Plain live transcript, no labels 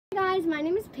guys, my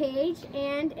name is Paige,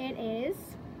 and it is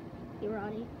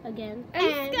Iranie again.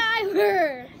 And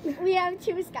Skiler! We have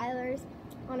 2 Skylers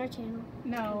on our channel.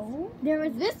 No. There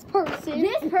was This person.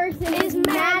 This person is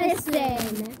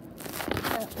Madison.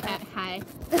 Hi.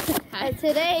 And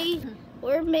today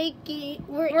we're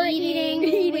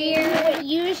eating weird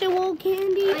usual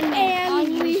candy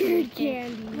and weird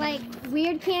candy. Like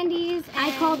weird candies and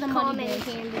I call them common money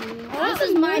candy. This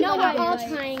is my No, we're money all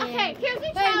bears. trying it. Okay, here's a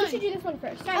Wait, we challenge. should do this one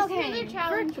first. Guys, Okay, here's a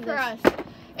challenge first for us.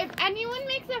 If anyone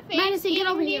makes a face Madison, get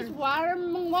over eating here. these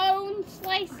watermelon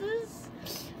slices,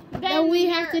 Then we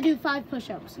have to they're- do 5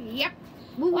 push-ups. Yep.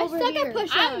 Move I over suck here. at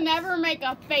push-ups. I'll never make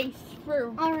a face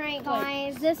for. Alright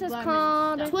guys, this is lemon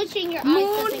called Twitching your eyes.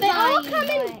 Moon doesn't They all count. come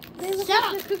in. They look Shut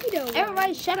like up. the cookie dough.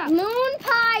 Everybody shut up. Moon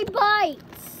Pie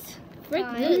Bites. Frick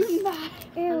Guys. this.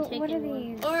 Ew, taking what are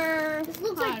one. these? Or This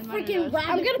looks like one of freaking those. rabbit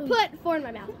I'm gonna poop. put 4 in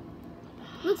my mouth.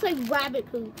 Looks like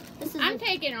rabbit poop. This is I'm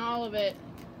taking all of it.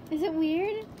 Is it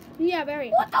weird? Yeah, very.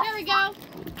 There we go.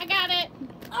 I got it.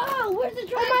 Oh, where's the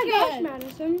trash Oh my gosh, can?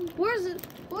 Madison. Where's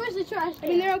the trash can? I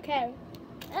mean, they're okay.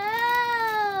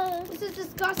 Oh. This is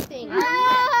disgusting.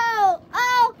 Oh.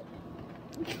 Oh.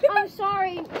 I'm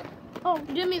sorry. Oh,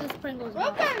 give me the sprinkles.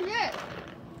 Look at this.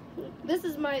 This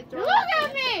is my throw. Look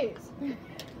at me.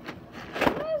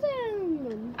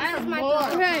 I have my more.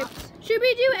 throw. Okay. Should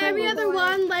we do every Oh, other boy.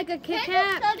 one like a Kit Take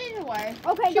Kat? the studies away.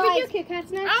 Okay, Should we guys. do Kit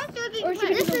Kats next? I'll throw these Or should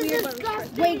we away. do This the is weird ones disgusting.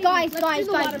 first? Wait, guys, Let's do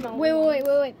the guys. watermelon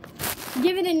Wait.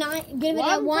 Give it a 9. Give it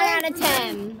a 1 out of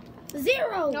 10.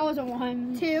 0. That was a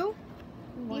 1. 2. You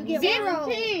get 0. 1. Oh,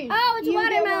 it's a You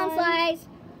get watermelon 1. slice.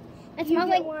 It You smells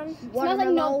get like 1. smells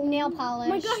like nail polish. Oh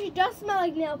my gosh, it does smell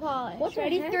like nail polish. What's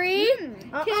Ready? ready? 3,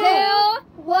 Uh-uh. 2,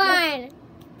 1.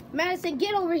 Madison,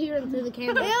 get over here into the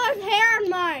camera. There's hair on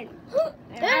mine. Ew.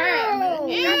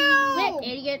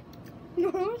 Idiot. No,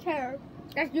 it's hair.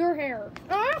 That's your hair.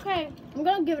 Oh, okay. I'm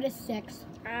gonna give it a 6.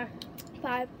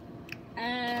 5.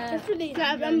 That's for these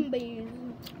 7. zombies.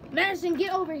 Madison,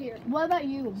 get over here. What about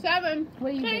you? 7.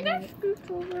 What are you Can doing? you guys scoot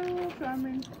over a little for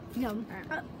me? No.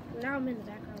 Now I'm in the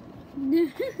background.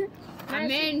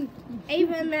 I'm in.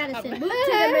 Ava and Madison, move to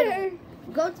the middle.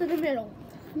 Go to the middle.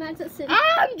 Madison.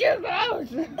 I'm too close.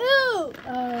 Ew. We have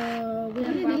What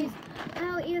are these? problems.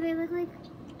 Oh, ew, they look like.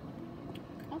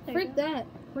 Freak that.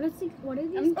 What is these? What are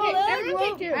these? I'm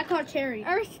gonna take 2. I call cherry.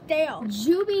 Are stale.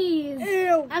 Jubies.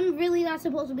 Ew. I'm really not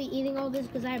supposed to be eating all this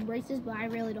because I have braces, but I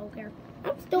really don't care.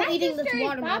 I'm still My eating this sister eats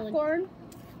watermelon. popcorn.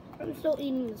 I'm still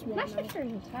eating this My watermelon. sister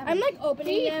eats I'm like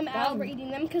opening She's them dumb. over eating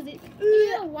them because it's.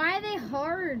 Ew, why are they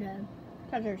hard?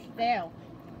 Because they're stale.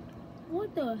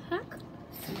 What the heck?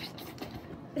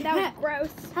 That was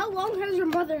gross. How long has your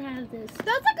mother had this?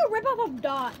 That's like a ripoff of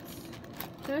Dots.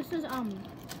 This is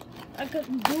Like a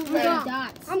blueberry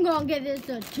dots. I'm gonna give this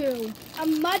a 2.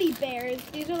 Muddy Bears.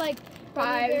 These are like gummy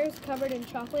 5. bears covered in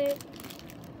chocolate.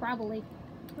 Probably.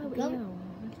 Ew.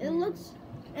 It looks.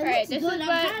 It Alright, looks this good. is I've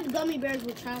what- had gummy bears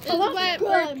with This chocolate. is what that's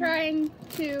we're good. trying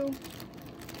to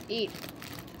eat.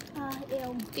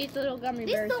 Ew. These little gummy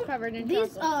These bears don't- covered in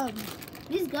These chocolate.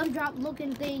 these gumdrop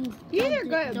looking things. These don't are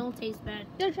good. Don't taste bad.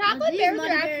 The chocolate these bears are Muddy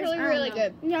Bears, actually I don't really know.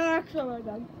 good. No, actually really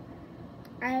good.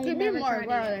 I Give me never more. tried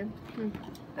Where it. are they?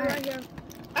 Right here.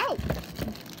 Oh.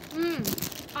 Mmm.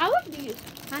 I love these.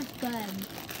 That's good.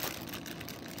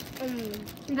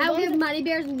 The I'll ones give Muddy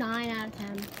Bears 9 out of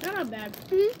 10. They're not bad.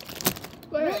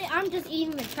 Really, I'm just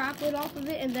eating the chocolate off of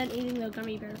it and then eating the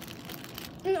gummy bears.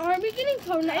 And are we getting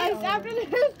cone ice after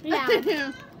this?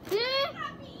 Yeah.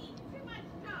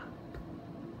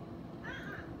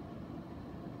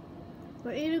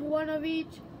 We're eating one of each.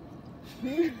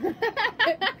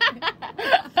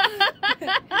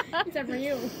 Except for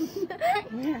you.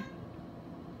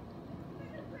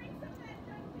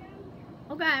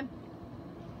 Okay.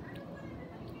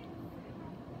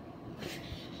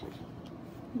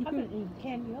 I've been eating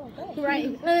candy all day.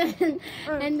 Right.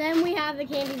 And then we have the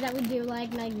candies that we do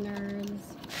like nerds.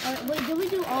 Wait, did we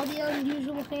do all the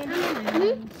unusual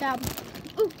candies? So,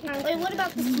 wait, what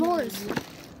about the s'mores?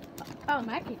 Oh,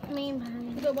 Mackie. I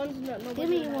mean, The ones that give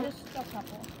nobody me one. has. Just a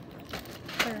couple.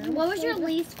 What was your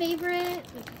least favorite?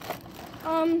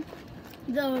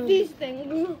 These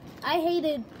things. I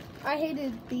hated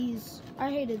these.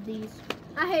 I hated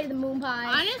the moon pies.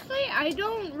 Honestly, I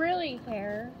don't really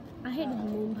care. I hated the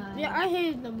moon pies. Yeah, I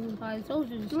hated the moon pies. Those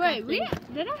are disgusting. Wait,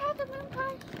 did I have the moon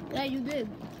pie? Yeah, you did.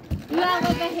 You had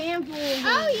like a handful of them.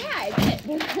 Oh, yeah, I did.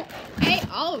 I ate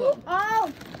all of them. Oh!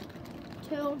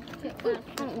 2.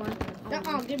 I want one.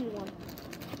 Give me one.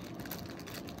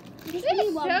 This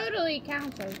totally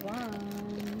counts as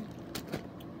one.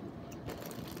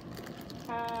 I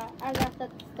got that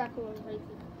stuck in my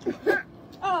braces.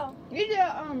 Oh.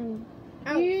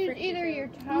 Use either your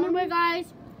tongue. Anyway,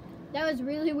 guys, that was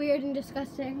really weird and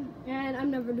disgusting, and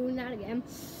I'm never doing that again.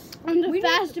 On the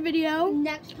fast video.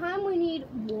 Next time we need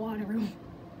water.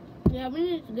 Yeah, we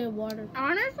need to get water.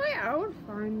 Honestly, I was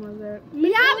fine with it.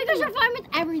 Yeah, because you're fine with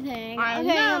everything. I Okay,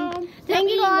 know. thank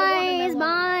you eating the guys. watermelon.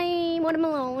 Bye.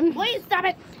 Watermelon. Wait, stop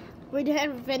it. We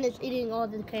haven't finished eating all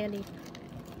the candy.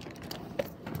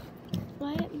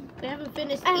 What? We haven't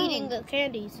finished Ow. eating the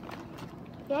candies.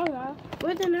 Yeah.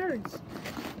 We're the nerds.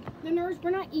 The nerds, we're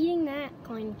not eating that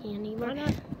kind of candy. Why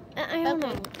not? I don't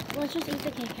Okay. know. Let's just eat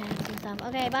the Kit Kats and stuff.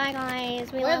 Okay, bye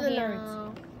guys. We We're love the you.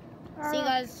 nerds. See you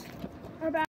guys. Bye.